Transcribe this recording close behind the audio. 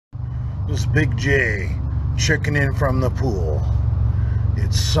This is Big J checking in from the pool.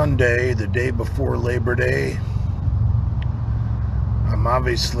 It's Sunday, the day before Labor Day. I'm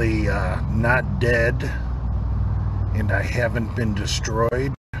obviously not dead, and I haven't been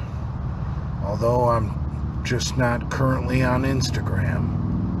destroyed, although I'm just not currently on Instagram.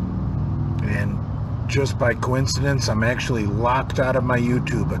 And just by coincidence, I'm actually locked out of my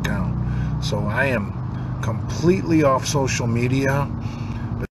YouTube account. So I am completely off social media,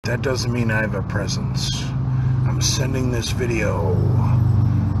 but that doesn't mean I have a presence. I'm sending this video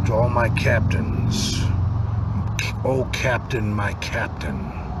to all my captains. Oh, Captain, my Captain.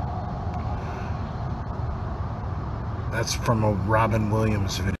 That's from a Robin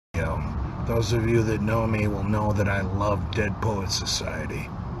Williams video. Those of you that know me will know that I love Dead Poets Society.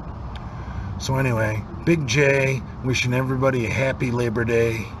 So anyway, Big J, wishing everybody a happy Labor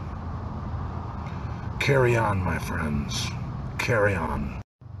Day. Carry on, my friends. Carry on.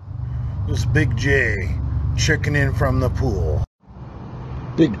 This is Big J checking in from the pool.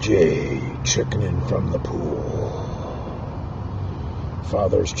 Big J checking in from the pool.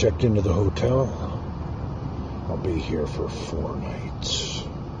 Father's checked into the hotel. I'll be here for 4 nights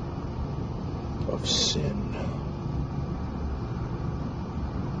of sin.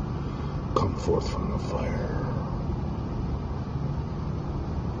 Come forth from the fire.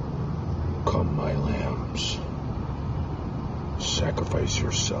 Come, my lambs. Sacrifice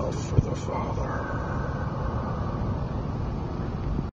yourself for the Father.